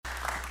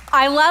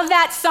I love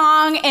that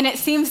song, and it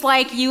seems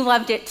like you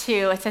loved it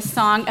too. It's a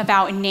song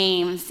about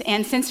names.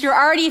 And since you're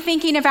already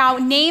thinking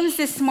about names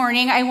this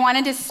morning, I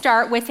wanted to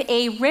start with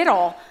a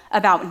riddle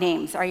about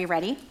names. Are you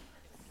ready?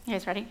 You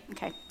guys ready?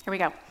 Okay, here we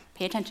go.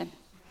 Pay attention.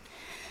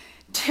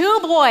 Two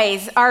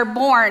boys are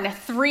born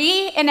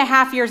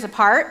 3.5 years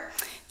apart.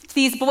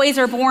 These boys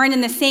are born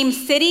in the same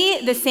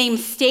city, the same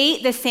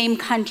state, the same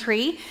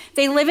country.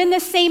 They live in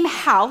the same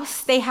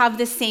house. They have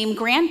the same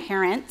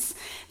grandparents.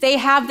 They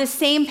have the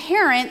same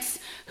parents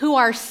who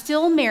are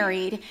still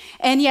married,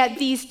 and yet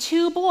these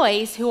two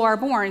boys who are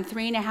born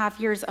 3.5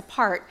 years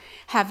apart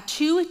have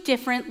two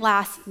different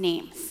last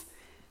names.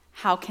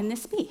 How can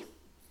this be?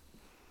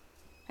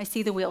 I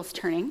see the wheels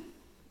turning.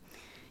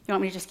 You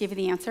want me to just give you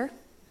the answer?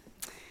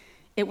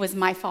 It was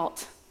my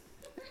fault,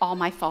 all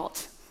my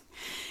fault.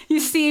 You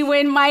see,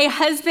 when my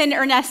husband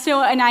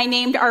Ernesto and I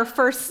named our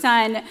first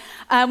son,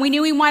 we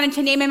knew we wanted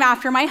to name him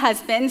after my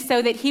husband so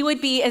that he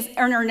would be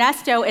an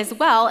Ernesto as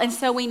well. And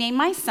so we named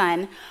my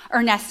son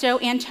Ernesto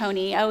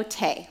Antonio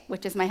Tay,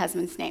 which is my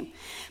husband's name.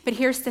 But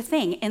here's the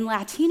thing. In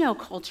Latino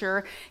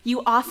culture,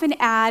 you often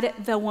add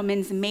the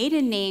woman's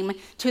maiden name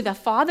to the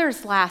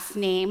father's last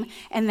name,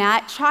 and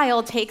that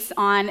child takes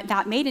on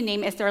that maiden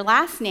name as their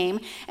last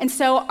name. And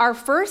so our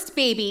first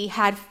baby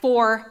had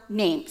 4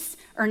 names.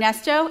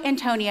 Ernesto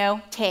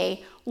Antonio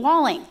Tay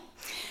Walling.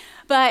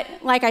 But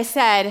like I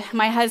said,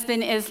 my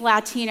husband is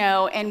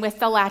Latino, and with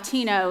the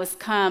Latinos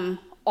come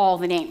all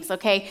the names,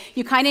 okay?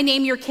 You kind of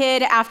name your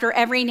kid after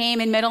every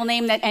name and middle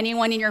name that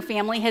anyone in your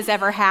family has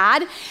ever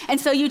had, and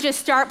so you just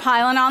start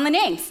piling on the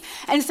names.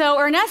 And so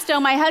Ernesto,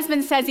 my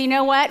husband, says, you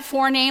know what?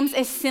 4 names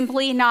is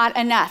simply not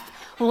enough.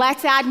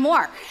 Let's add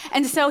more.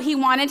 And so he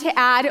wanted to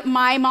add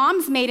my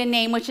mom's maiden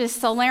name, which is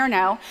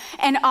Salerno,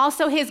 and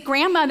also his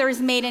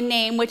grandmother's maiden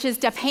name, which is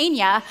De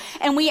Pena.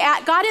 And we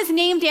got his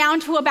name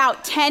down to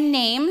about 10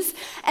 names,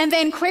 and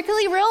then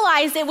quickly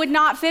realized it would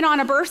not fit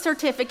on a birth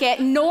certificate,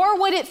 nor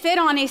would it fit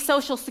on a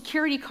social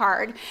security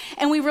card.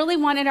 And we really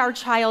wanted our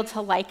child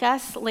to like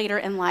us later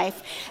in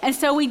life. And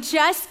so we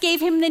just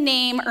gave him the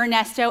name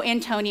Ernesto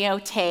Antonio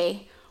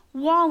Tay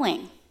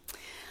Walling.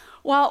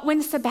 Well,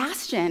 when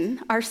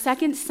Sebastian, our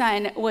second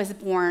son, was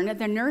born,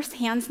 the nurse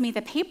hands me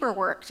the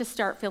paperwork to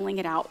start filling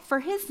it out for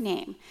his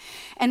name.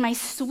 And my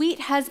sweet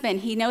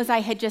husband, he knows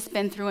I had just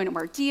been through an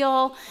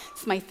ordeal.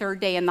 It's my 3rd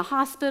day in the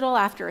hospital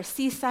after a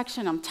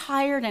C-section. I'm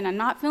tired and I'm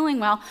not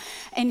feeling well.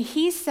 And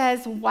he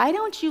says, why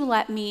don't you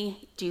let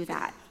me do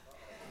that?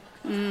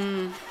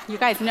 You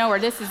guys know where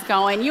this is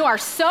going. You are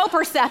so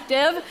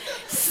perceptive.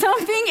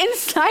 Something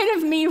inside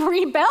of me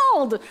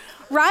rebelled,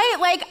 right?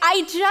 Like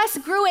I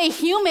just grew a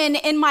human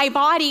in my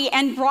body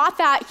and brought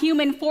that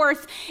human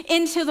forth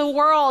into the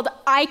world.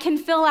 I can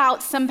fill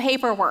out some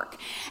paperwork.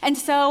 And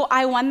so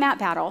I won that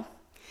battle.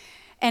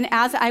 And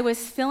as I was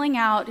filling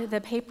out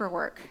the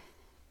paperwork,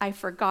 I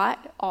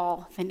forgot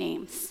all the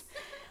names.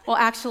 Well,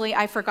 actually,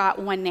 I forgot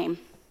one name,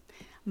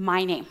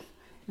 my name.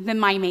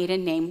 My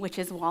maiden name, which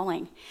is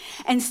Walling.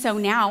 And so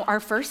now our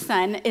first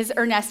son is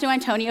Ernesto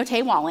Antonio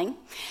Tay Walling,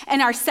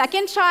 and our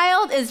second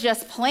child is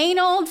just plain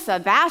old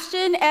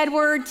Sebastian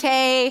Edward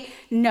Tay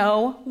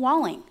No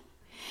Walling.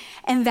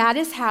 And that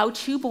is how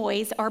 2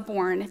 boys are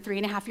born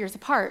 3.5 years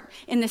apart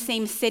in the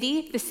same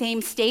city, the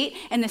same state,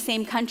 and the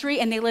same country,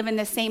 and they live in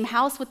the same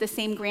house with the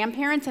same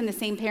grandparents and the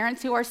same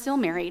parents who are still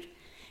married,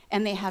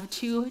 and they have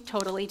 2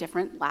 totally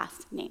different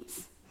last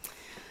names.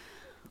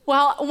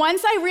 Well,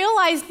 once I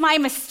realized my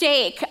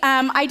mistake,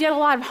 I did a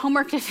lot of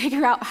homework to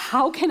figure out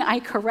how can I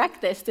correct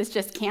this? This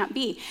just can't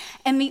be.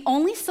 And the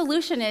only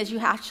solution is you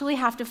actually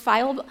have to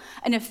file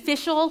an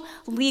official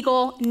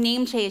legal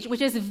name change,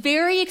 which is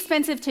very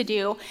expensive to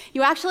do.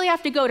 You actually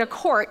have to go to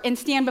court and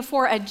stand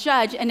before a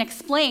judge and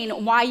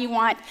explain why you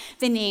want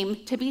the name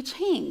to be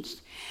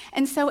changed.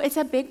 And so it's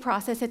a big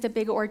process, it's a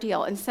big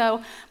ordeal. And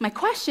so my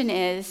question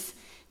is,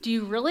 do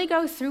you really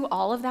go through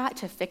all of that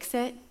to fix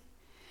it?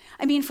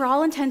 I mean, for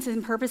all intents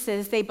and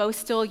purposes, they both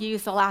still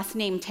use the last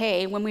name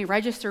Tay. When we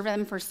register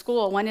them for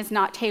school, one is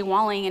not Tay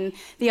Walling and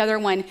the other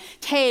one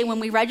Tay. When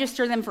we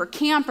register them for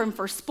camp and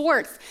for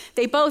sports,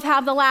 they both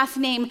have the last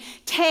name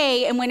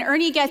Tay. And when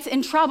Ernie gets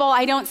in trouble,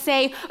 I don't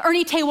say,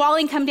 Ernie Tay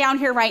Walling, come down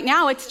here right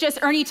now. It's just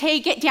Ernie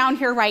Tay, get down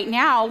here right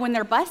now. When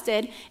they're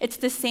busted, it's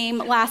the same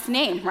last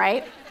name,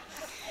 right?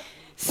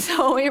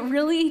 So it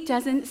really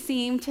doesn't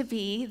seem to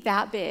be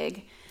that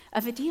big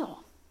of a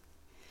deal,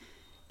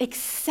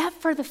 except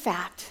for the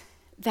fact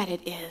that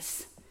it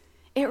is.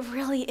 It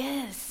really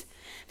is.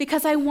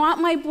 Because I want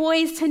my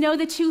boys to know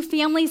the 2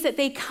 families that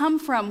they come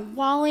from,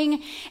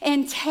 Walling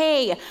and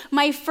Tay.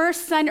 My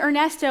first son,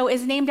 Ernesto,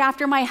 is named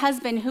after my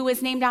husband, who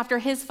is named after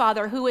his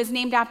father, who is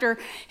named after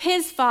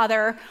his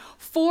father.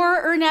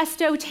 4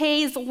 Ernesto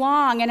Tays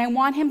long, and I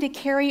want him to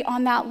carry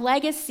on that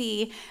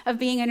legacy of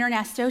being an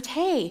Ernesto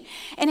Tay.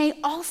 And I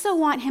also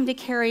want him to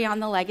carry on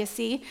the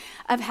legacy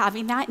of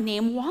having that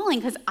name Walling,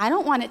 because I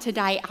don't want it to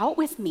die out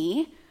with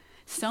me.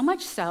 So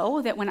much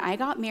so that when I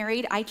got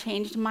married, I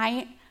changed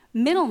my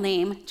middle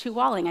name to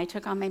Walling. I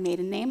took on my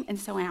maiden name, and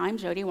so now I'm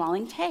Jody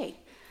Walling Tay.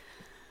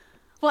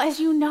 Well,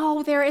 as you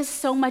know, there is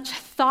so much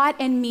thought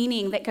and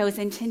meaning that goes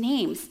into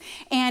names.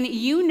 And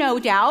you no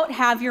doubt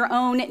have your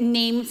own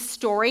name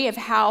story of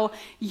how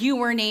you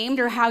were named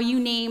or how you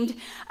named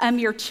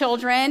your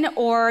children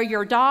or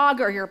your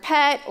dog or your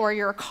pet or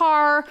your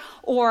car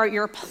or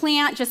your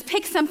plant. Just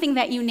pick something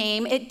that you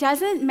name. It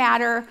doesn't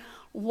matter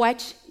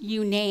what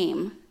you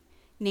name.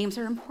 Names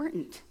are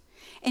important.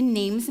 And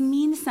names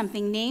mean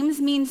something.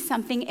 Names mean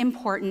something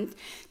important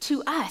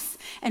to us.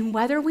 And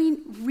whether we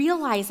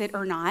realize it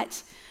or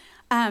not,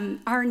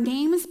 our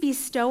names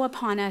bestow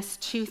upon us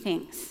two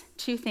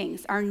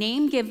things. Our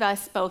name gives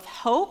us both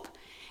hope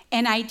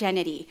and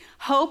identity.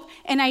 Hope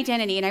and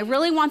identity. And I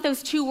really want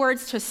those two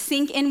words to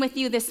sink in with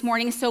you this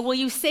morning. So will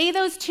you say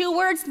those two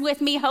words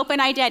with me, hope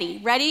and identity?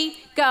 Ready?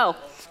 Go.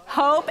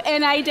 Hope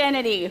and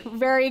identity.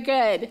 Very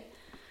good.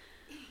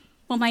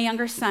 Well, my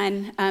younger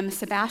son,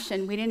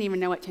 Sebastian, we didn't even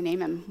know what to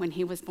name him when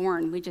he was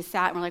born. We just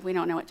sat and we're like, we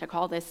don't know what to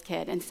call this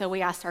kid. And so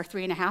we asked our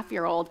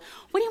 3.5-year-old,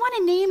 what do you want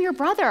to name your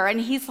brother? And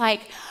he's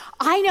like,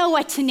 I know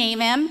what to name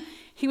him.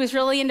 He was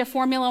really into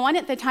Formula One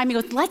at the time. He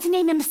goes, let's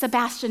name him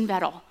Sebastian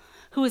Vettel,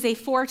 who was a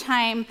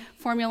 4-time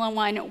Formula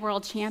One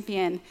world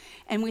champion.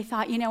 And we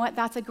thought, you know what,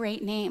 that's a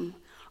great name.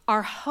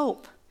 Our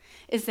hope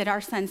is that our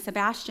son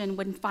Sebastian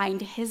would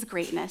find his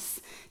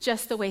greatness,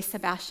 just the way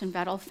Sebastian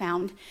Vettel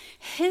found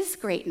his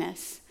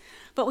greatness.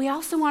 But we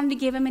also wanted to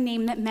give him a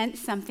name that meant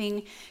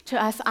something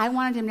to us. I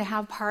wanted him to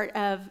have part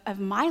of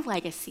my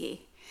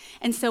legacy.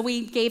 And so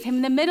we gave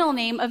him the middle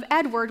name of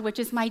Edward, which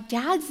is my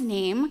dad's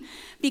name,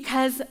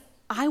 because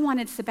I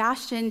wanted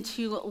Sebastian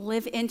to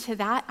live into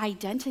that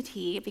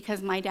identity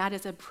because my dad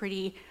is a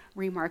pretty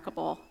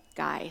remarkable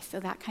guy. So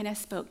that kind of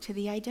spoke to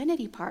the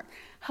identity part.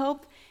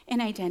 Hope and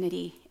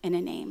identity in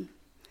a name.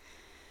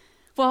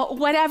 Well,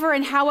 whatever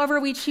and however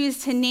we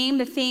choose to name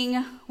the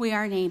thing we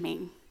are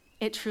naming,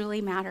 it truly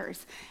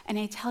matters. And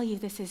I tell you,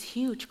 this is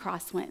huge,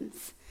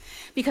 Crosswinds.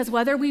 Because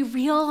whether we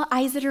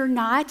realize it or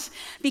not,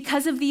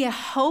 because of the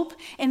hope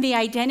and the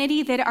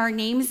identity that our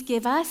names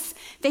give us,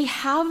 they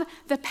have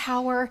the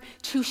power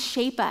to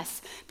shape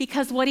us.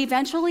 Because what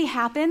eventually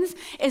happens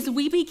is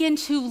we begin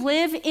to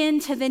live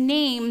into the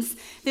names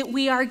that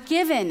we are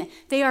given.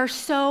 They are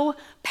so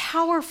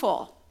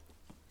powerful.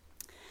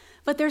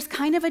 But there's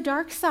kind of a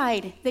dark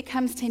side that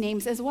comes to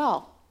names as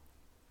well.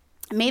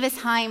 Mavis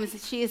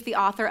Himes, she is the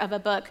author of a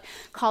book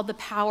called The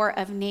Power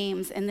of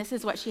Names, and this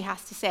is what she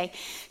has to say.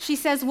 She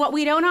says, what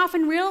we don't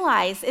often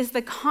realize is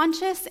the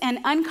conscious and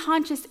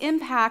unconscious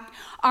impact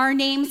our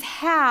names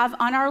have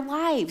on our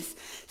lives,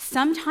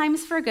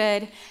 sometimes for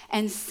good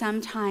and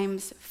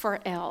sometimes for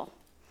ill.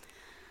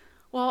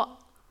 Well,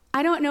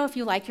 I don't know if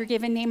you like your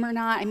given name or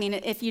not. I mean,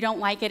 if you don't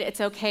like it,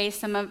 it's okay.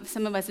 Some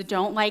of us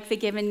don't like the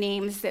given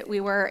names that we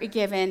were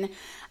given.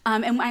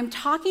 And I'm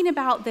talking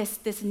about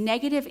this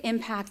negative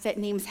impact that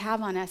names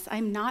have on us.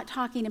 I'm not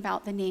talking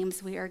about the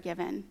names we are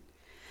given.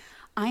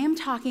 I am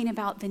talking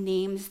about the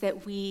names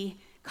that we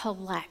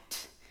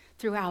collect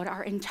throughout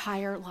our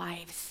entire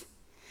lives.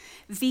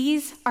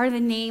 These are the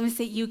names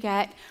that you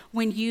get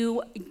when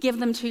you give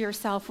them to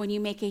yourself, when you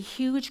make a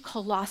huge,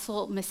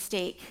 colossal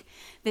mistake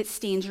that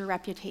stains your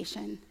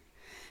reputation.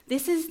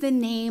 This is the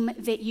name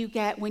that you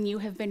get when you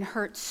have been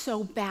hurt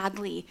so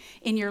badly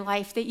in your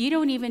life that you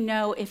don't even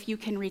know if you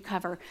can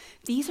recover.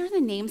 These are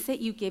the names that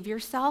you give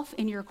yourself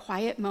in your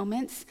quiet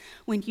moments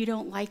when you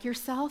don't like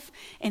yourself,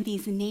 and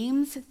these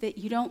names that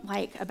you don't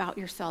like about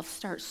yourself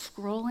start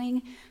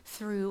scrolling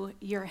through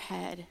your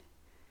head.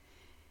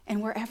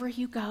 And wherever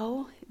you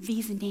go,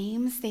 these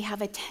names, they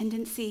have a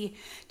tendency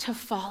to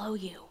follow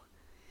you.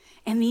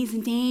 And these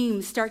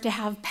names start to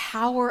have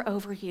power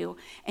over you.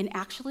 And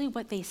actually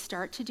what they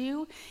start to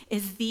do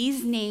is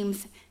these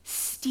names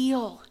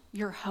steal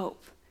your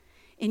hope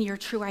in your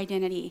true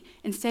identity.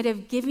 Instead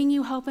of giving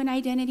you hope and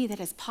identity that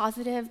is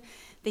positive,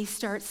 they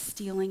start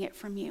stealing it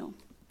from you.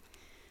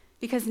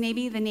 Because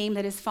maybe the name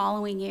that is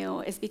following you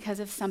is because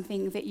of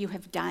something that you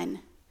have done.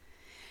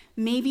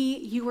 Maybe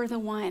you were the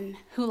one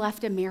who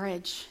left a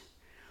marriage,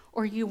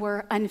 or you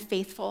were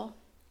unfaithful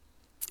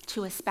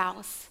to a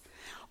spouse,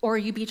 or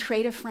you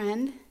betrayed a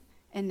friend,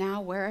 and now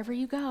wherever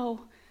you go,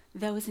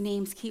 those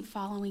names keep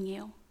following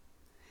you.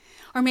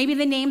 Or maybe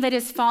the name that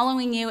is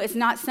following you is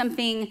not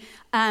something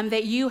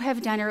that you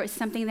have done, or it's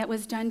something that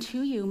was done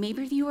to you.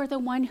 Maybe you are the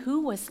one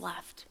who was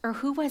left or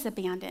who was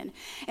abandoned.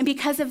 And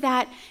because of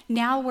that,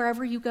 now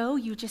wherever you go,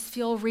 you just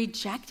feel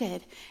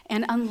rejected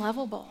and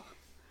unlovable.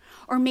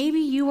 Or maybe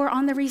you were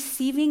on the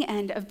receiving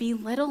end of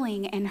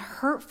belittling and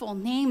hurtful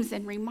names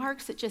and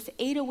remarks that just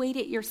ate away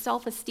at your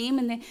self-esteem,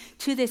 and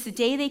to this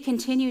day they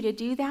continue to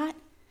do that.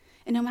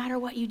 And no matter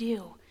what you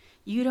do,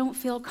 you don't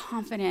feel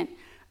confident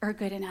or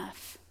good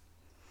enough.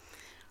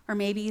 Or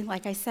maybe,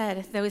 like I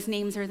said, those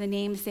names are the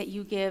names that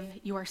you give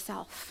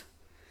yourself.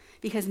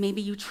 Because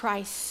maybe you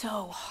try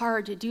so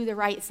hard to do the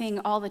right thing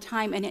all the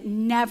time and it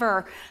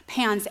never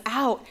pans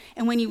out.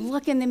 And when you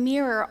look in the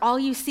mirror, all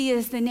you see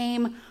is the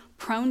name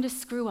prone to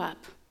screw up,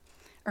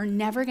 or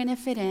never gonna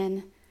fit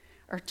in,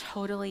 or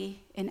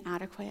totally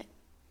inadequate.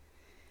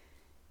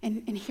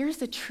 And here's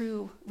the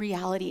true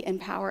reality and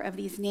power of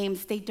these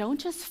names. They don't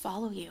just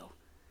follow you.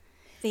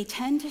 they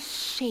tend to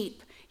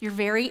shape your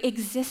very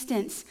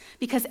existence,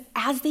 because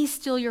as they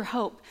steal your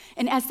hope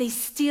and as they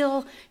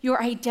steal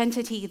your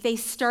identity, they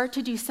start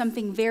to do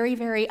something very,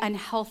 very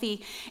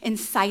unhealthy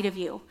inside of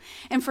you.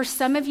 And for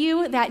some of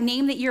you, that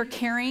name that you're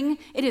carrying,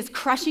 it is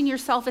crushing your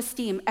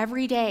self-esteem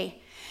every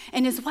day.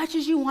 And as much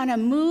as you want to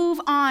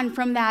move on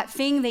from that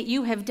thing that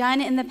you have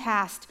done in the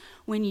past,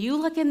 when you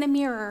look in the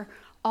mirror,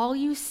 all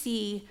you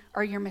see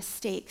are your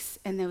mistakes,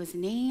 and those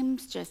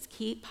names just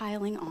keep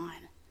piling on.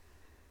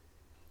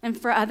 And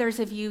for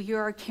others of you, you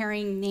are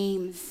carrying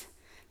names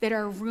that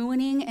are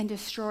ruining and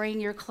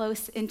destroying your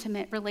close,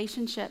 intimate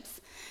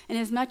relationships. And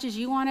as much as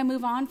you want to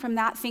move on from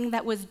that thing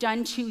that was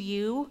done to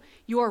you,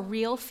 your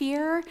real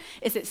fear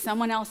is that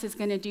someone else is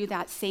going to do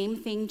that same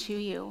thing to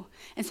you.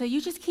 And so you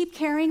just keep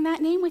carrying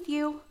that name with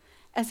you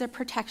as a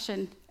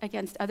protection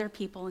against other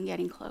people and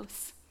getting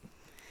close.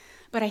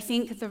 But I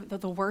think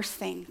the worst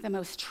thing, the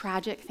most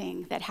tragic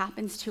thing that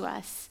happens to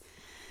us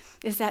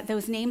is that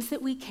those names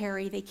that we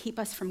carry, they keep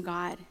us from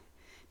God.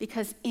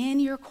 Because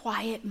in your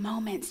quiet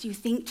moments, you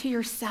think to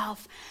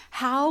yourself,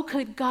 how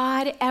could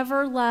God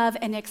ever love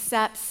and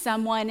accept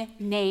someone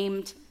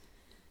named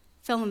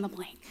fill in the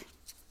blank?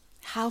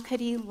 How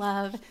could he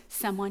love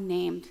someone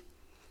named?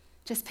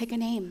 Just pick a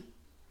name.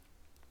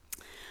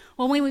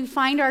 Well, when we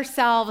find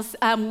ourselves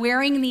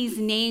wearing these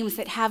names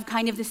that have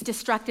kind of this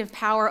destructive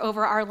power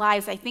over our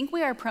lives, I think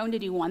we are prone to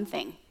do one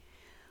thing.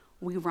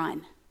 We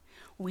run.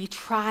 We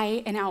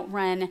try and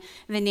outrun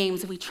the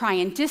names. We try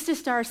and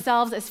distance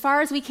ourselves as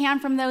far as we can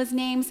from those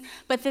names.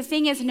 But the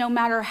thing is, no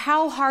matter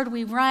how hard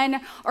we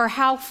run or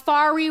how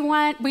far we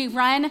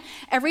run,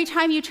 every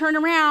time you turn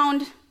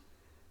around,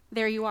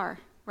 there you are,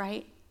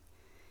 right?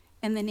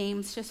 And the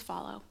names just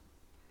follow.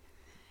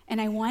 And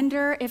I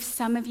wonder if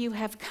some of you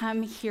have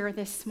come here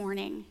this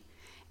morning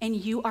and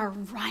you are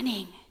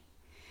running.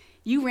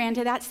 You ran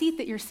to that seat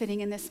that you're sitting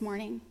in this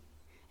morning.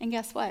 And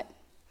guess what?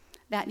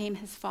 That name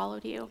has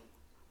followed you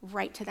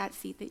right to that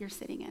seat that you're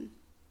sitting in.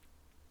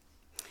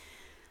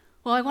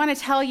 Well, I want to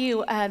tell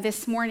you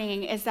this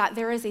morning is that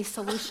there is a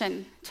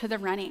solution to the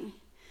running.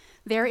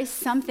 There is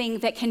something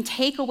that can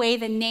take away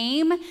the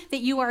name that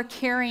you are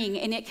carrying,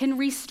 and it can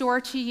restore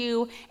to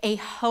you a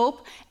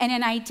hope and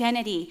an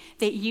identity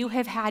that you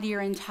have had your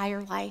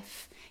entire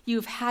life.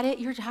 You've had it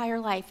your entire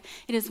life.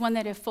 It is one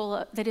that is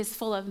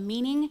full of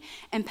meaning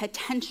and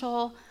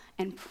potential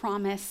and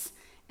promise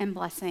and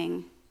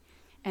blessing.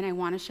 And I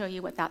want to show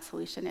you what that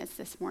solution is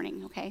this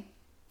morning, okay?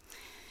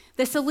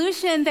 The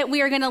solution that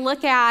we are going to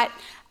look at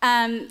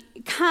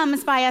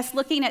comes by us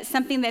looking at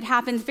something that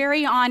happens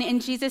very on in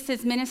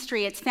Jesus'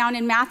 ministry. It's found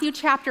in Matthew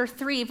chapter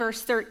 3,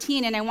 verse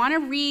 13. And I want to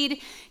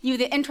read you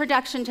the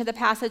introduction to the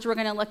passage we're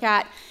going to look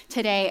at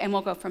today, and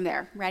we'll go from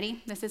there.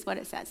 Ready? This is what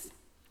it says.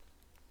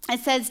 It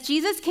says,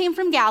 Jesus came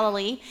from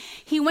Galilee.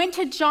 He went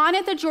to John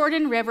at the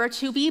Jordan River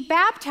to be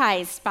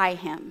baptized by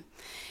him.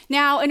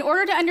 Now, in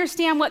order to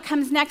understand what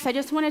comes next, I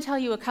just want to tell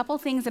you a couple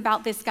things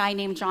about this guy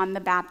named John the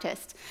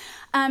Baptist.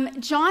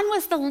 John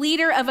was the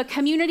leader of a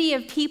community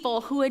of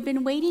people who had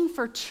been waiting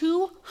for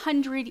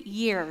 200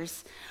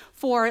 years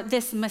for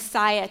this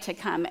Messiah to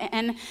come.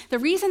 And the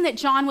reason that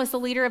John was the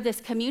leader of this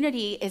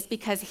community is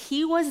because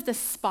he was the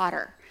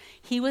spotter.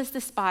 He was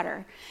the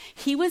spotter.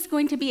 He was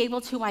going to be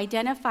able to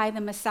identify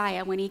the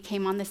Messiah when he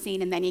came on the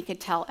scene, and then he could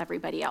tell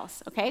everybody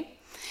else, okay?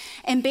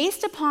 And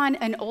based upon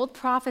an old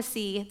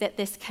prophecy that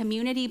this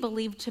community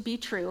believed to be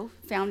true,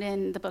 found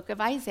in the book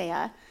of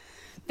Isaiah,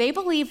 they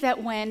believed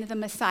that when the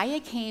Messiah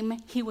came,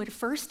 he would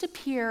first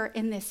appear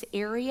in this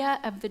area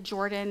of the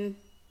Jordan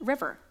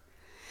River.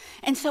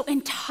 And so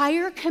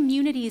entire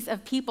communities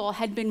of people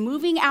had been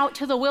moving out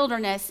to the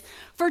wilderness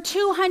for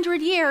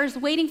 200 years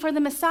waiting for the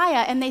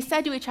Messiah. And they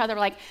said to each other,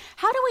 like,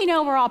 how do we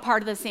know we're all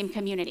part of the same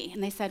community?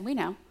 And they said, we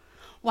know.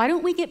 Why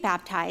don't we get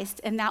baptized?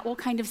 And that will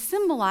kind of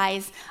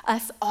symbolize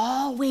us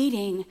all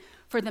waiting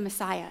for the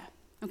Messiah,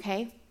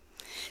 okay?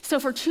 So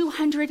for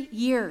 200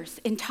 years,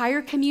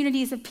 entire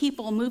communities of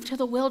people moved to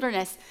the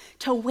wilderness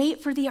to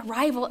wait for the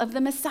arrival of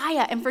the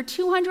Messiah. And for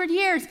 200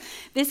 years,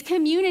 this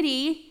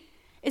community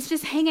is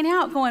just hanging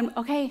out going,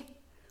 okay,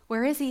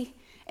 where is he?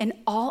 And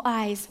all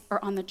eyes are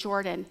on the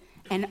Jordan,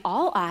 and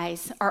all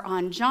eyes are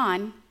on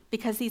John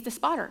because he's the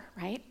spotter,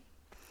 right?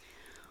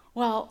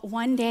 Well,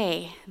 one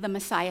day, the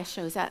Messiah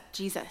shows up,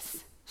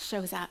 Jesus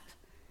shows up,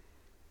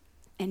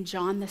 and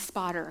John the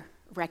spotter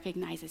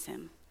recognizes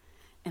him.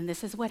 And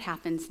this is what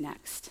happens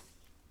next.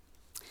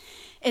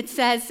 It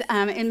says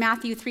in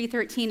Matthew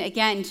 3:13,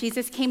 again,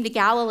 Jesus came to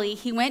Galilee.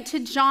 He went to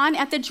John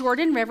at the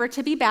Jordan River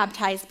to be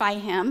baptized by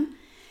him.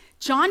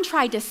 John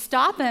tried to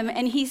stop him,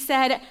 and he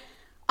said,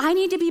 I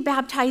need to be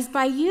baptized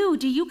by you.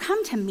 Do you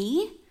come to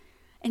me?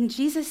 And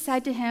Jesus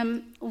said to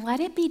him, let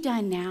it be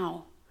done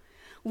now.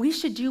 We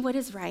should do what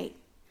is right.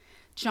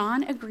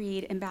 John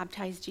agreed and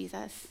baptized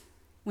Jesus.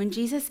 When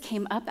Jesus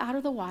came up out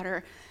of the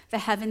water, the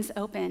heavens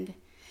opened.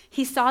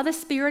 He saw the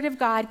Spirit of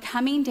God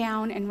coming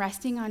down and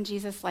resting on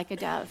Jesus like a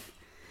dove.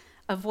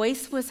 A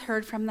voice was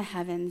heard from the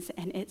heavens,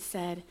 and it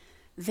said,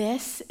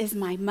 this is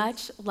my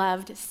much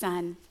loved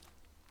Son.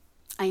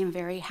 I am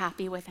very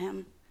happy with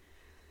him.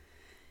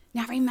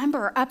 Now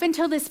remember, up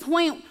until this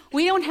point,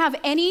 we don't have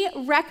any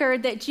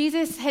record that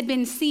Jesus had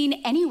been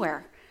seen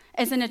anywhere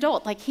as an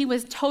adult. Like, he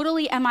was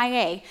totally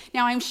MIA.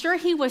 Now, I'm sure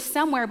he was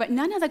somewhere, but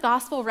none of the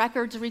gospel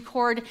records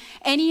record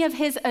any of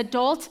his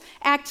adult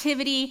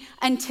activity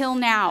until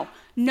now.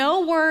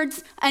 No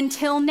words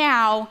until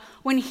now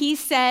when he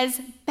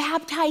says,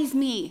 baptize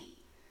me.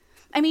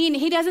 I mean,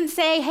 he doesn't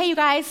say, hey, you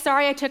guys,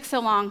 sorry I took so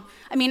long.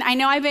 I mean, I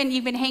know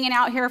you've been hanging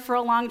out here for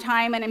a long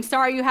time, and I'm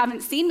sorry you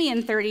haven't seen me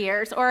in 30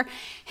 years. Or,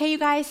 hey, you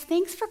guys,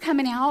 thanks for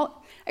coming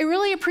out. I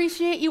really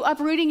appreciate you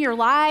uprooting your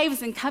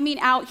lives and coming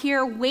out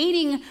here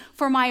waiting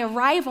for my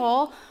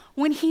arrival.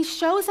 When he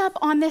shows up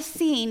on the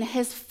scene,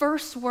 his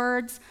first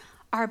words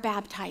are,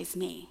 baptize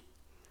me.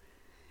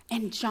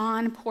 And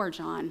John, poor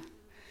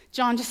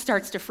John just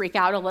starts to freak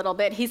out a little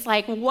bit. He's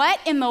like, what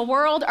in the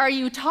world are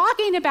you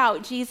talking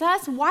about,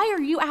 Jesus? Why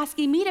are you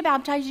asking me to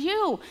baptize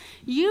you?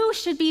 You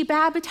should be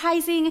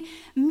baptizing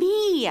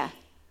me.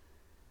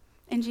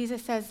 And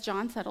Jesus says,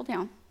 John, settle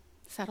down.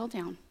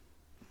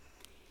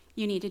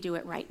 You need to do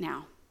it right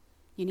now.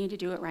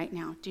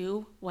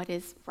 Do what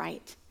is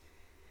right.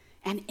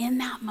 And in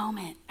that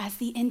moment, as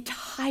the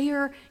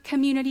entire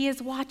community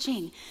is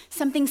watching,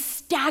 something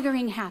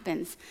staggering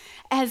happens.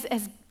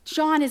 As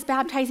John is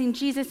baptizing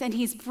Jesus and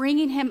he's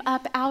bringing him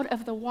up out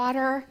of the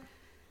water,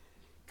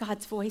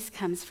 God's voice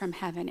comes from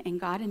heaven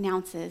and God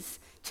announces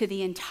to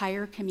the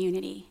entire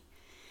community.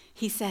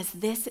 He says,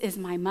 this is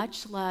my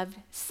much loved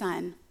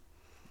son.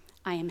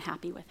 I am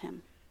happy with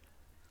him.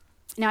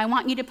 Now I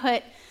want you to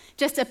put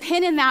just a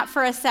pin in that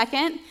for a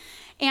second.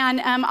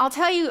 And I'll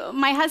tell you,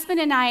 my husband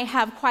and I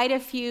have quite a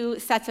few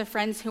sets of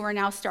friends who are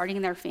now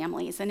starting their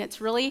families. And it's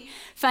really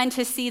fun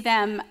to see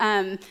them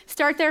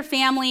start their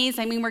families.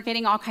 I mean, we're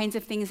getting all kinds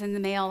of things in the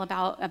mail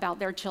about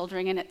their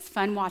children. And it's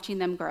fun watching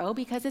them grow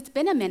because it's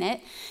been a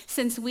minute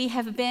since we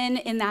have been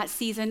in that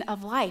season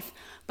of life.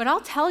 But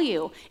I'll tell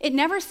you, it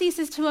never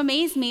ceases to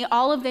amaze me,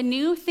 all of the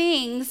new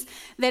things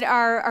that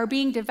are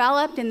being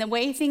developed and the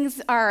way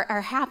things are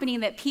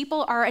happening, that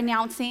people are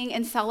announcing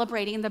and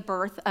celebrating the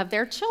birth of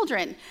their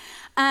children.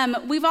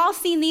 We've all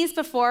seen these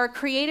before,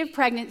 creative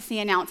pregnancy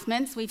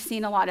announcements. We've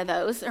seen a lot of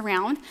those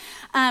around.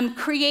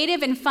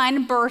 Creative and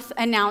fun birth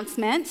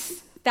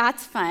announcements.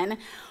 That's fun.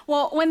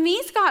 Well, when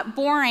these got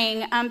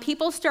boring,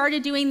 people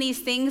started doing these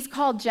things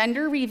called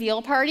gender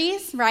reveal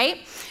parties, right?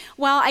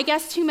 Well, I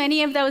guess too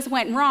many of those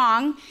went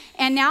wrong,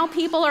 and now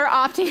people are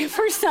opting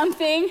for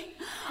something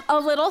a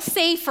little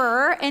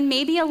safer and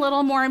maybe a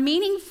little more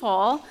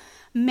meaningful.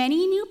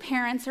 Many new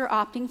parents are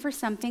opting for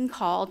something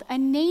called a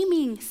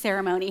naming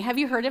ceremony. Have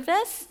you heard of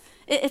this?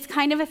 It's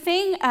kind of a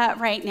thing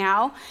right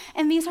now,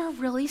 and these are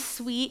really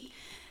sweet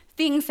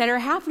things that are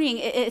happening.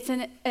 It's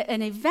an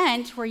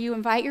event where you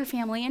invite your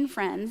family and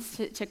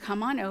friends to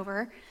come on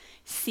over,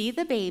 see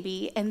the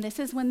baby, and this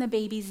is when the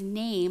baby's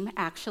name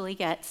actually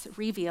gets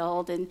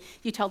revealed, and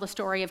you tell the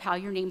story of how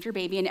you named your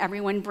baby, and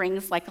everyone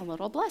brings like a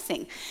little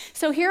blessing.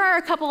 So here are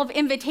a couple of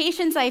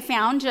invitations I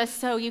found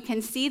just so you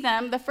can see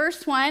them. The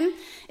first one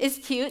is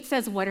cute. It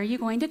says, what are you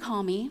going to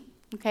call me?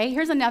 Okay,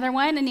 here's another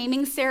one, a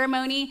naming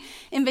ceremony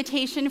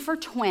invitation for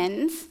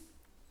twins.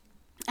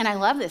 And I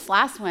love this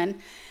last one.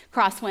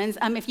 Crosswinds.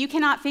 If you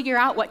cannot figure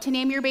out what to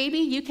name your baby,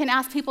 you can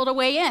ask people to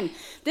weigh in.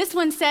 This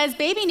one says,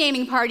 baby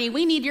naming party,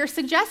 we need your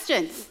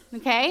suggestions,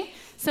 okay?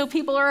 So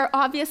people are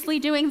obviously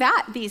doing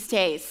that these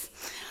days.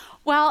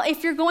 Well,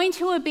 if you're going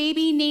to a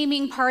baby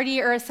naming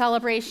party or a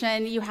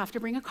celebration, you have to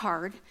bring a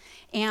card,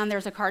 and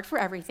there's a card for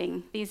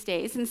everything these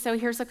days. And so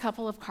here's a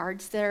couple of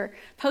cards. They're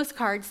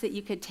postcards that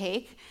you could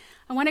take.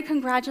 I want to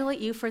congratulate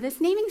you for this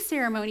naming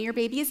ceremony. Your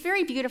baby is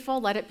very beautiful.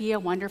 Let it be a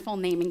wonderful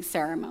naming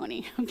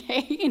ceremony,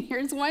 okay? And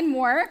here's one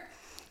more.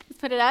 Let's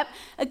put it up.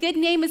 A good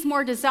name is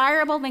more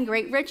desirable than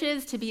great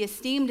riches. To be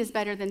esteemed is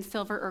better than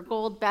silver or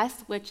gold.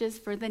 Best wishes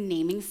for the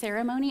naming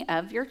ceremony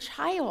of your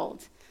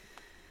child.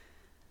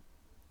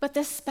 But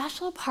the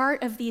special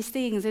part of these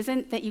things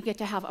isn't that you get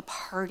to have a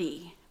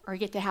party or you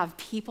get to have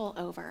people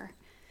over.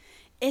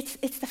 It's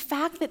the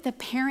fact that the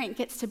parent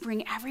gets to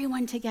bring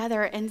everyone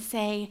together and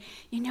say,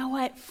 you know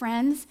what,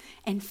 friends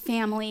and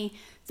family,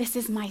 this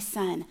is my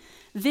son.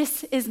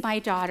 This is my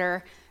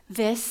daughter.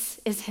 This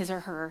is his or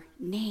her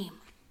name.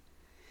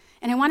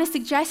 And I want to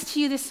suggest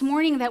to you this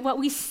morning that what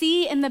we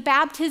see in the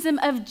baptism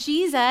of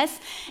Jesus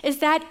is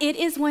that it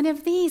is one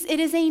of these. It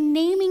is a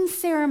naming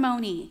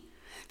ceremony.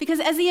 Because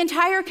as the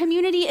entire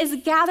community is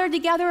gathered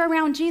together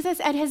around Jesus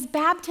at his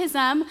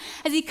baptism,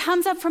 as he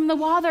comes up from the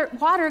water,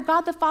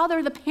 God the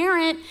Father, the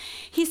parent,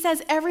 he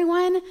says,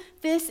 everyone,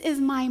 this is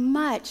my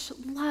much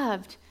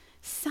loved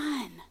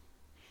son.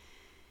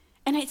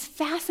 And it's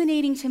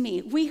fascinating to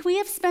me. We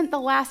have spent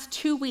the last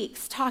 2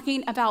 weeks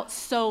talking about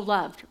so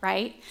loved,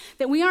 right?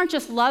 That we aren't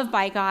just loved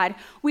by God,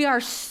 we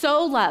are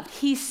so loved.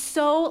 He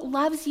so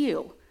loves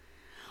you.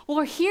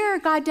 Well, here,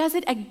 God does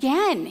it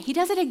again. He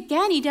does it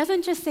again. He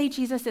doesn't just say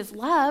Jesus is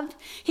loved.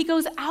 He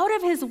goes out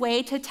of his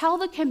way to tell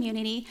the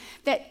community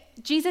that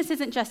Jesus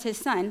isn't just his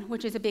son,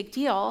 which is a big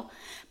deal,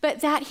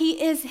 but that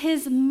he is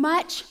his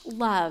much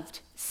loved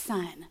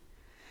son.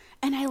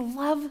 And I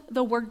love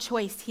the word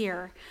choice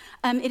here.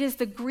 It is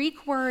the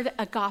Greek word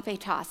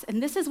agapetos,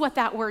 and this is what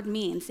that word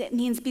means. It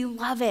means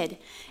beloved,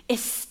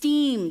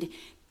 esteemed,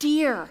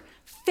 dear,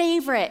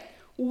 favorite,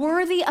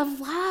 worthy of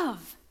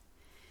love.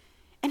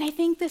 And I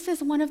think this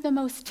is one of the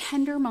most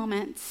tender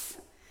moments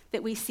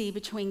that we see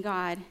between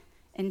God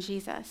and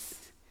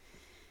Jesus.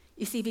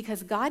 You see,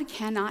 because God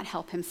cannot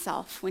help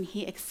himself when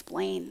he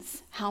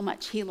explains how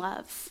much he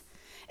loves.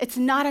 It's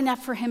not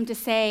enough for him to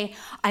say,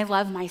 I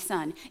love my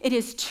son. It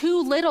is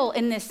too little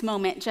in this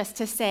moment just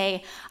to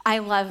say, I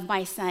love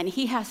my son.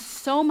 He has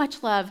so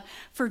much love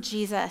for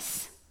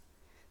Jesus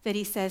that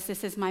he says,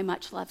 this is my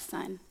much loved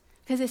son.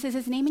 Because this is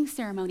his naming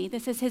ceremony.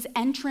 This is his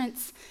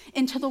entrance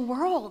into the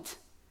world.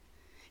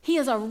 He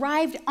has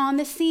arrived on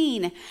the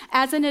scene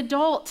as an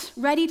adult,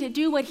 ready to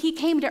do what he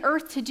came to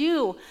earth to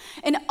do.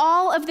 And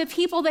all of the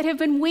people that have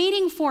been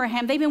waiting for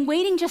him, they've been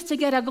waiting just to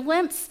get a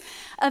glimpse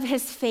of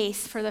his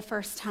face for the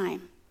first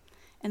time.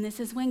 And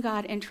this is when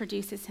God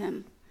introduces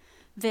him.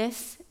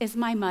 This is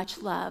my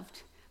much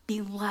loved,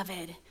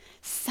 beloved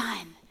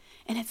son.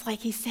 And it's like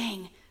he's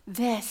saying,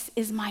 this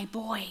is my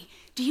boy.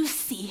 Do you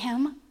see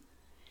him?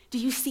 Do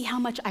you see how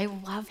much I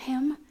love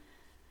him?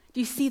 Do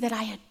you see that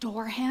I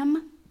adore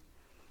him?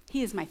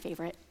 He is my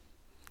favorite.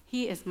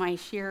 He is my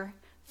sheer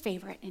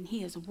favorite, and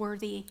he is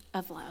worthy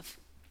of love.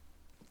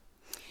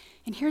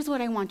 And here's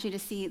what I want you to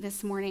see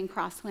this morning,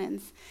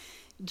 Crosswinds.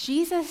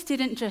 Jesus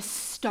didn't just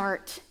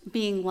start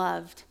being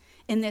loved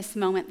in this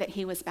moment that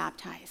he was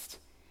baptized.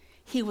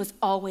 He was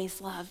always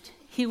loved.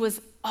 He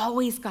was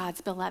always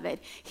God's beloved.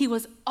 He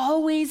was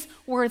always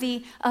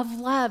worthy of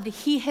love.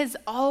 He has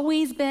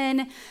always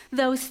been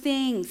those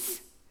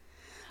things.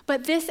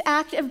 But this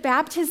act of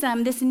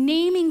baptism, this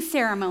naming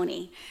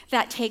ceremony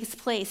that takes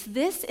place,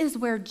 this is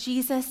where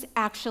Jesus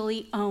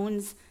actually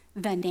owns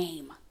the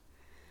name.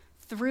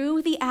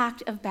 Through the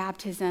act of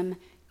baptism,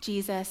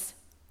 Jesus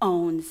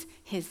owns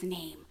his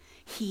name.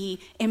 He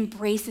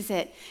embraces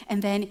it,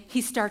 and then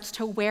he starts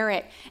to wear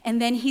it,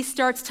 and then he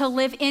starts to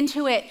live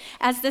into it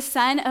as the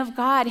Son of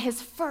God.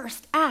 His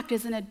first act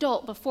as an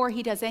adult before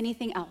he does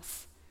anything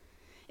else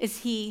is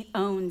he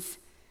owns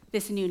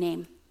this new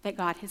name that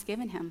God has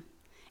given him,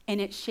 and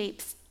it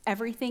shapes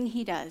everything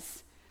he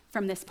does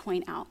from this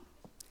point out.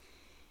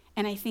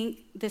 And I think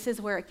this is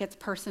where it gets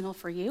personal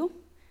for you,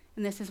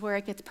 and this is where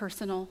it gets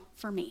personal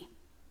for me.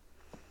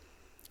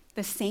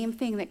 The same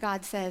thing that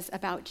God says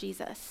about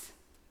Jesus,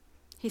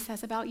 he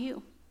says about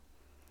you.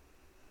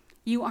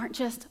 You aren't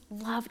just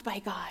loved by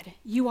God.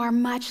 You are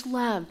much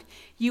loved.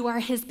 You are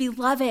his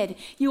beloved.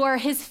 You are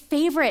his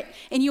favorite,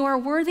 and you are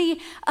worthy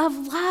of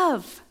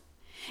love.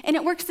 And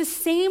it works the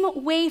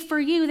same way for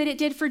you that it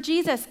did for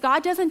Jesus.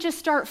 God doesn't just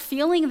start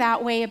feeling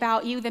that way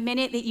about you the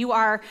minute that you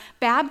are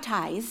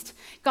baptized.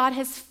 God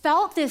has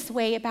felt this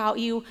way about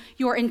you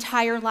your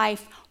entire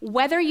life,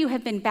 whether you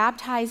have been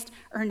baptized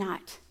or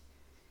not.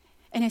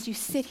 And as you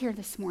sit here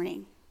this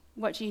morning,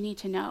 what you need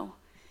to know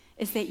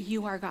is that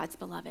you are God's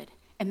beloved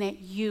and that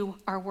you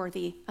are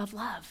worthy of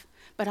love.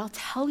 But I'll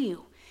tell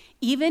you,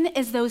 even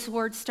as those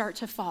words start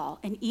to fall,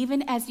 and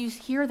even as you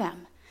hear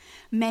them,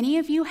 many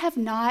of you have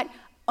not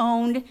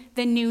owned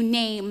the new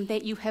name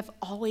that you have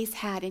always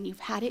had, and you've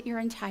had it your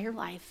entire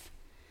life,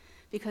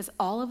 because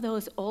all of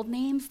those old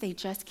names, they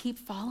just keep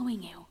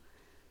following you.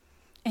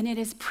 And it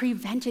has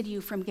prevented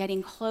you from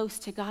getting close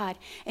to God,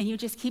 and you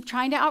just keep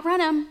trying to outrun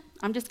him.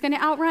 I'm just going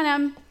to outrun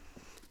him,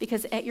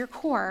 because at your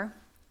core,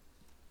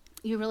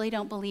 you really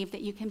don't believe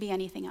that you can be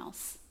anything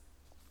else.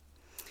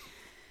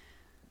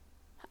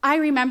 I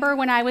remember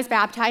when I was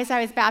baptized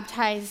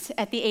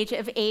at the age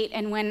of 8,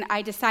 and when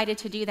I decided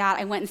to do that,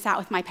 I went and sat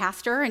with my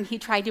pastor, and he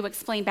tried to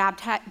explain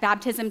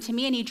baptism to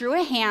me, and he drew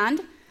a hand,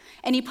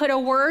 and he put a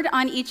word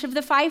on each of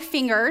the 5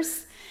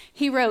 fingers.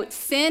 He wrote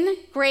sin,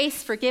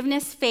 grace,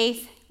 forgiveness,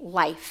 faith,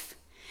 life.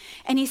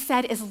 And he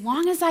said, as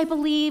long as I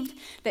believed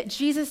that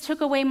Jesus took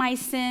away my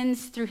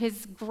sins through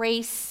his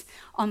grace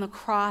on the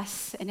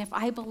cross, and if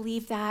I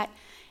believed that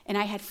and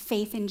I had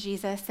faith in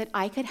Jesus, that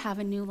I could have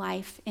a new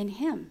life in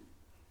him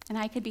and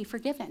I could be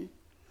forgiven.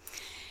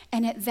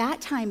 And at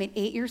that time, at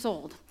 8 years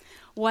old,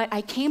 what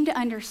I came to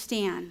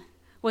understand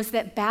was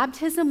that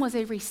baptism was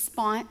a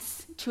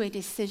response to a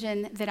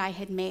decision that I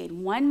had made.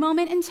 One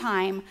moment in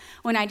time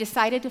when I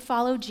decided to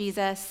follow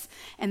Jesus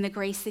and the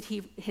grace that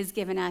he has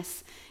given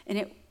us.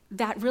 And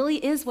that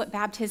really is what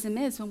baptism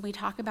is when we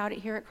talk about it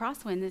here at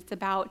Crosswind. It's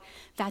about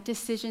that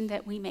decision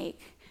that we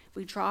make.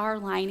 We draw our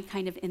line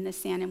kind of in the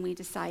sand and we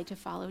decide to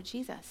follow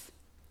Jesus.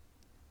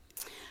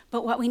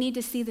 But what we need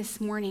to see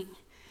this morning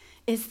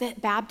is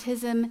that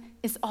baptism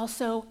is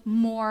also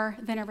more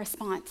than a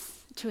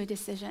response to a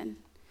decision.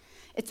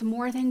 It's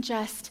more than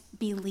just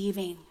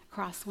believing,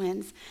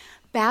 Crosswinds.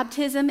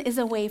 Baptism is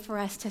a way for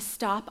us to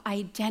stop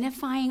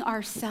identifying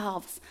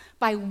ourselves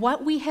by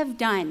what we have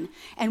done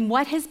and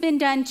what has been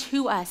done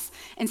to us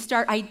and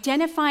start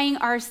identifying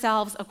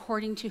ourselves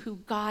according to who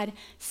God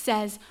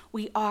says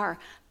we are.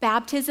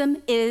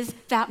 Baptism is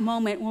that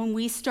moment when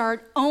we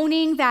start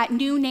owning that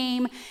new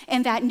name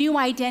and that new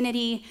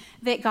identity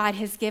that God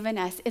has given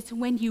us. It's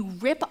when you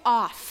rip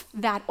off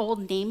that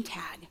old name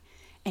tag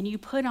and you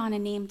put on a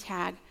name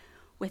tag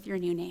with your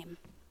new name.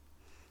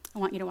 I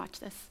want you to watch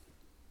this.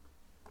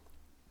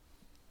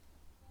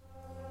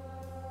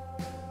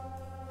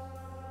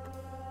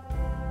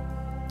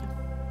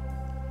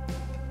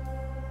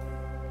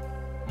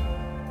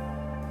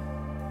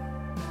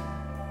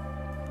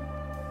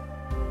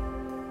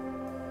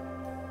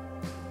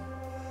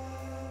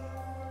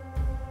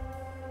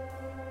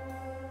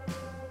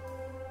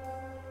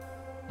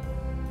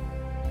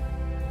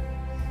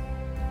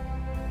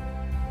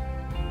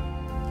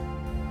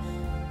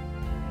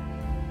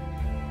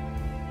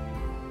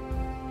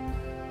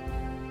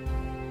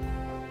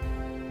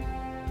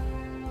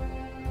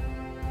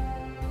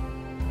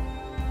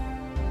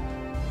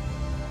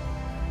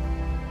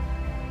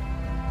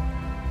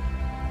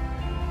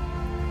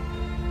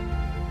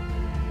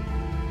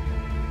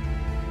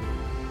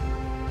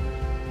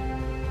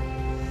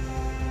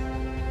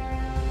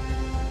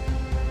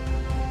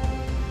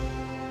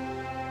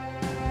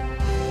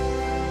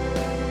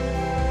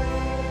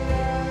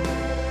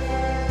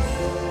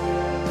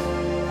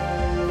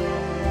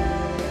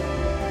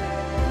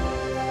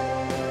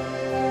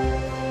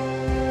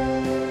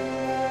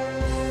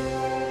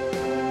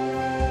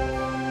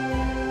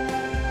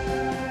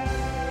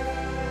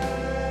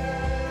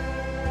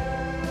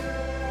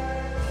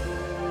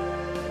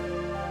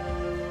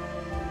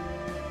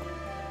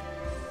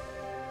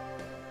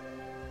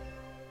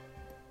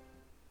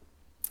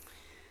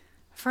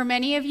 For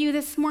many of you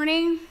this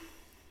morning,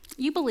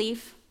 you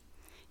believe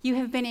you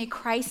have been a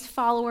Christ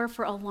follower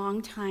for a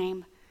long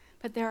time,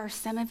 but there are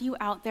some of you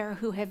out there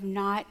who have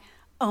not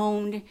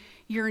owned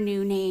your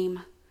new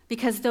name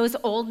because those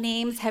old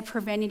names have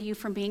prevented you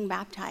from being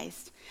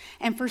baptized.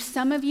 And for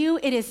some of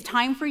you, it is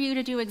time for you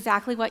to do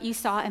exactly what you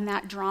saw in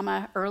that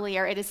drama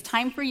earlier. It is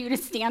time for you to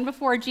stand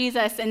before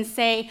Jesus and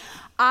say,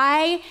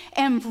 I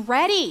am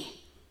ready.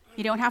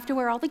 You don't have to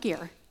wear all the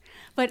gear,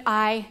 but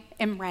I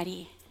am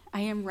ready. I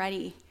am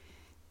ready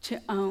to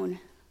own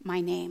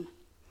my name.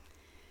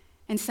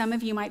 And some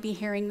of you might be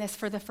hearing this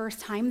for the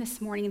first time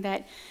this morning,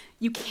 that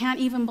you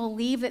can't even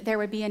believe that there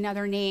would be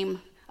another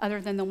name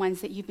other than the ones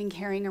that you've been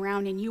carrying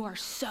around, and you are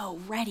so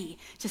ready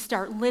to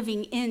start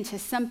living into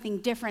something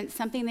different,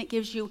 something that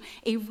gives you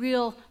a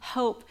real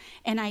hope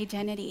and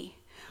identity.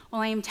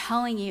 Well, I am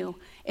telling you,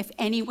 if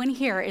anyone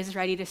here is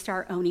ready to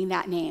start owning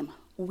that name,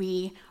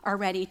 we are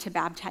ready to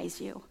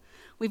baptize you.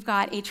 We've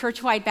got a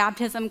church-wide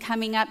baptism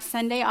coming up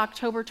Sunday,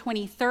 October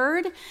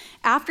 23rd.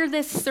 After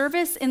this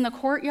service in the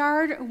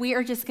courtyard, we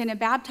are just going to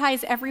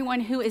baptize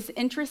everyone who is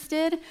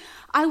interested.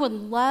 I would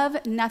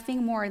love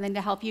nothing more than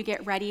to help you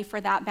get ready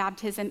for that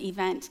baptism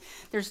event.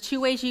 There's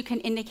 2 ways you can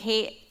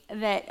indicate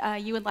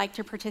that you would like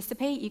to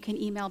participate. You can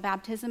email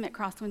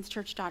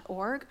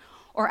baptism@crosswindschurch.org.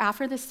 Or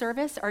after the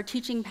service, our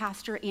teaching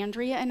pastor,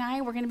 Andrea, and I,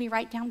 we're going to be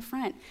right down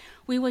front.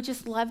 We would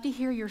just love to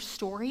hear your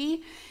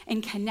story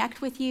and connect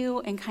with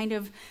you and kind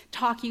of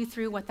talk you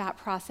through what that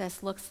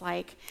process looks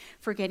like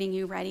for getting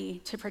you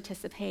ready to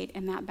participate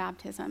in that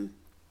baptism.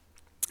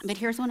 But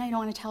here's what I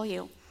want to tell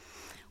you.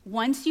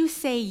 Once you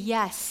say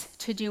yes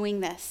to doing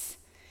this,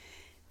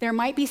 there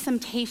might be some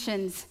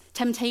temptations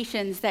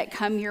that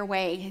come your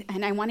way,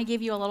 and I want to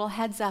give you a little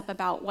heads up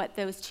about what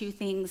those 2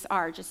 things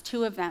are, just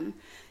 2 of them.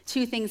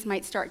 2 things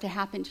might start to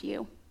happen to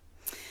you.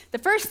 The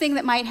first thing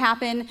that might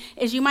happen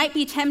is you might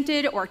be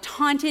tempted or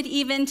taunted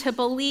even to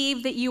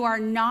believe that you are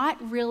not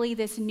really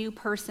this new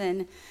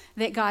person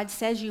that God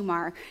says you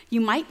are. You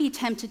might be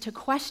tempted to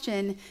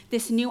question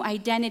this new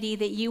identity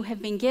that you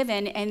have been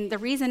given, and the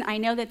reason I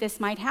know that this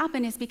might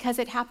happen is because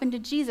it happened to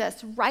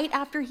Jesus right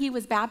after he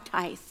was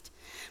baptized.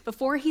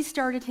 Before he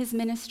started his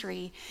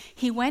ministry,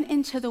 he went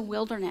into the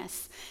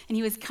wilderness, and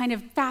he was kind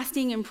of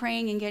fasting and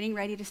praying and getting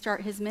ready to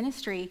start his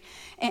ministry.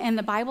 And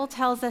the Bible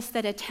tells us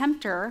that a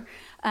tempter,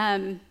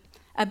 a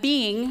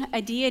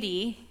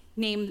deity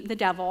named the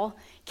devil,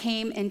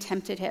 came and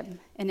tempted him.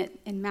 And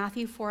in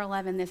Matthew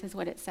 4:11, this is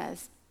what it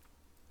says.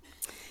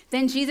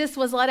 Then Jesus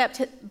was led up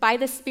by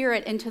the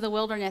Spirit into the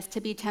wilderness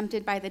to be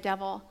tempted by the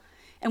devil.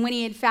 And when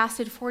he had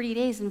fasted 40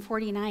 days and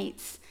 40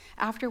 nights,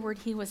 afterward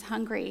he was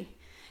hungry.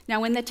 Now,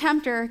 when the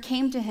tempter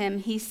came to him,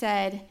 he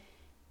said,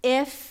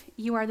 if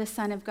you are the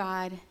Son of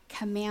God,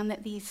 command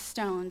that these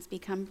stones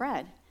become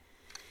bread.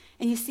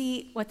 And you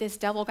see what this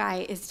devil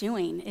guy is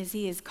doing is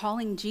he is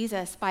calling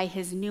Jesus by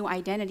his new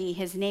identity,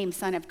 his name,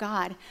 Son of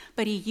God,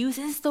 but he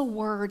uses the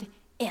word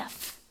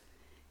if.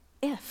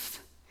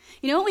 If.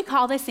 You know what we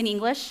call this in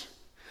English?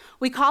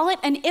 We call it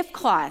an if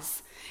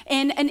clause.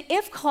 And an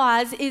if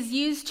clause is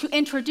used to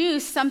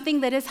introduce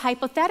something that is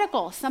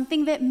hypothetical,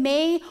 something that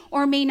may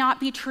or may not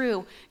be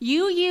true.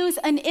 You use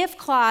an if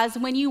clause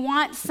when you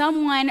want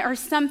someone or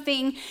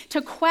something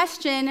to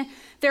question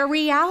their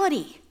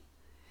reality.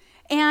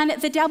 And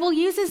the devil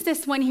uses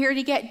this one here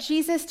to get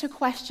Jesus to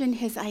question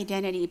his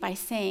identity by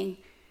saying,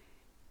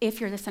 if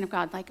you're the Son of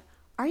God, like,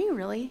 are you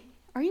really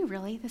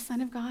the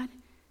Son of God?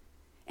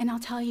 And I'll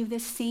tell you,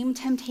 this same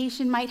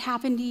temptation might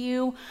happen to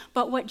you,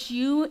 but what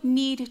you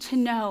need to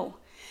know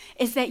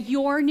is that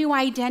your new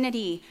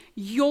identity,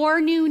 your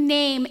new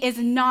name is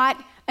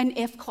not an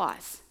if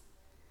clause.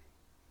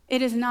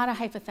 It is not a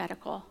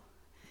hypothetical.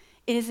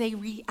 It is a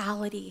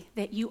reality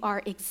that you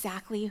are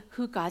exactly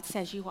who God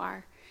says you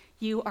are.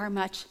 You are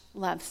much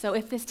loved. So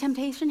if this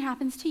temptation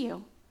happens to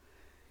you,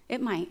 it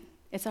might.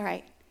 It's all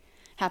right.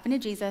 Happen to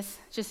Jesus.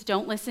 Just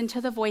don't listen to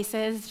the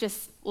voices.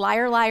 Just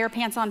liar, liar,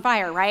 pants on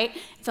fire, right?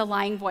 It's a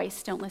lying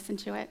voice. Don't listen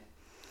to it.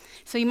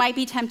 So you might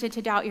be tempted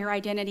to doubt your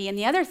identity. And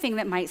the other thing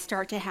that might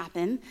start to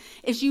happen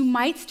is you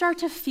might start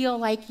to feel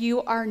like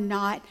you are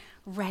not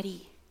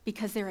ready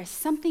because there is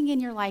something in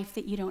your life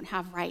that you don't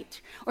have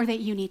right or that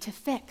you need to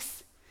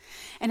fix.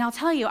 And I'll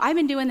tell you, I've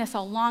been doing this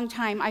a long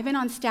time. I've been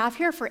on staff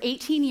here for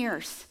 18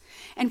 years.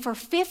 And for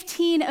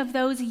 15 of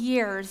those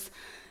years,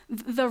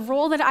 the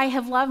role that I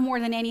have loved more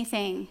than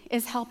anything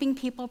is helping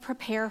people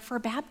prepare for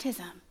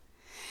baptism.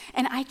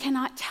 And I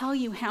cannot tell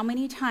you how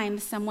many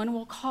times someone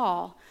will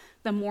call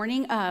the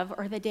morning of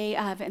or the day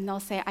of, and they'll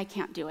say, I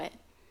can't do it.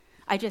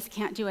 I just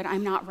can't do it.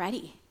 I'm not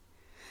ready.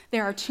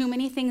 There are too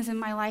many things in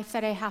my life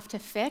that I have to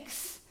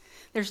fix.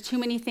 There's too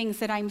many things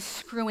that I'm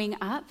screwing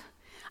up.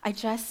 I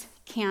just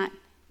can't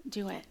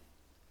do it.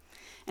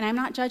 And I'm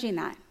not judging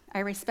that. I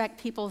respect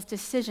people's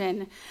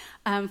decision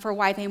for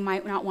why they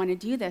might not want to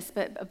do this,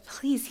 but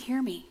please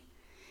hear me.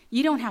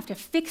 You don't have to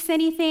fix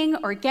anything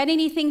or get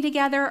anything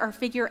together or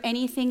figure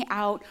anything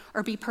out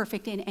or be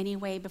perfect in any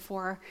way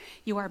before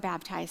you are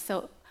baptized.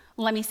 So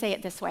let me say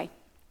it this way.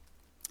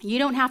 You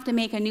don't have to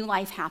make a new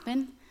life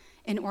happen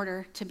in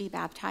order to be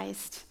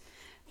baptized.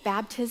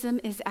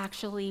 Baptism is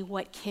actually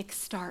what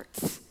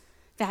kickstarts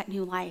that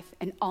new life.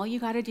 And all you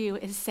got to do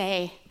is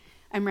say,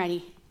 I'm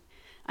ready.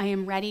 I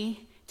am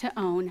ready to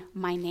own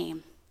my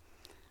name.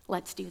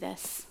 Let's do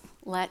this.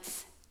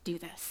 Let's do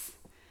this.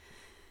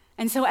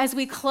 And so as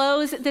we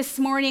close this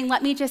morning,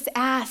 let me just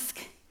ask,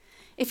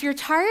 if you're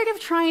tired of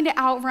trying to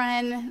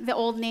outrun the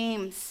old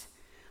names,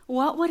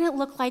 what would it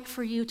look like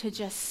for you to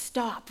just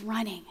stop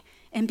running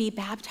and be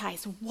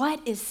baptized?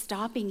 What is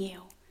stopping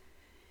you?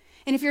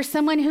 And if you're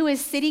someone who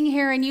is sitting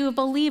here and you have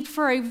believed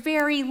for a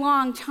very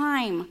long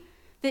time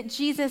that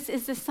Jesus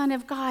is the Son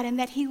of God and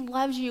that he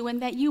loves you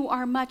and that you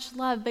are much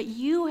loved, but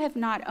you have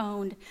not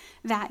owned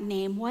that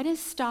name, what is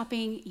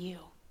stopping you?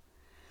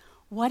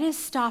 What is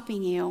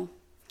stopping you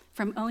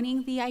from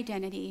owning the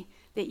identity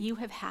that you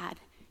have had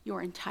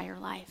your entire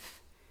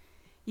life?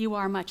 You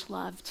are much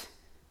loved.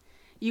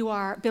 You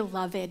are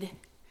beloved.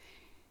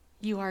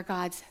 You are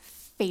God's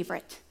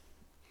favorite,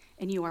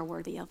 and you are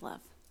worthy of love.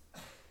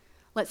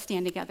 Let's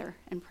stand together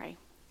and pray.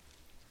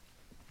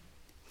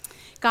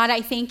 God,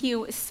 I thank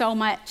you so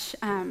much.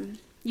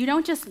 You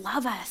don't just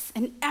love us,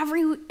 and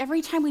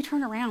every time we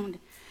turn around,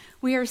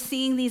 we are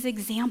seeing these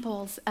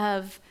examples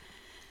of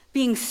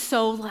being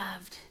so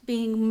loved,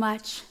 being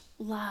much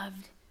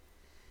loved.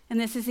 And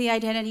this is the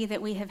identity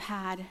that we have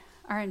had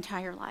our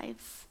entire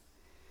lives.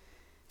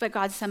 But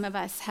God, some of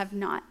us have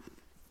not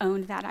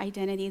owned that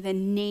identity. The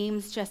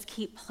names just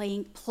keep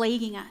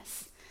plaguing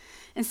us.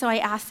 And so I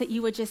ask that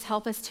you would just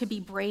help us to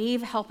be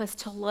brave, help us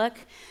to look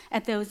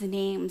at those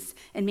names.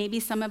 And maybe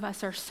some of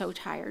us are so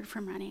tired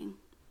from running.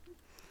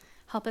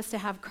 Help us to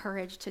have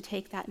courage to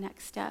take that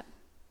next step.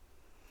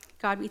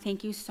 God, we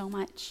thank you so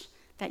much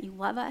that you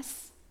love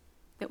us,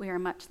 that we are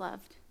much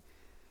loved,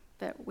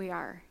 that we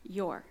are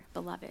your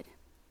beloved.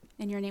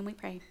 In your name we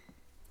pray.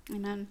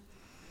 Amen.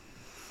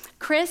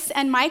 Chris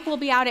and Mike will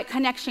be out at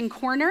Connection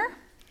Corner.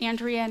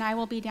 Andrea and I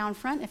will be down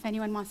front if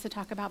anyone wants to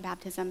talk about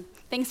baptism.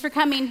 Thanks for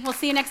coming. We'll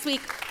see you next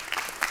week.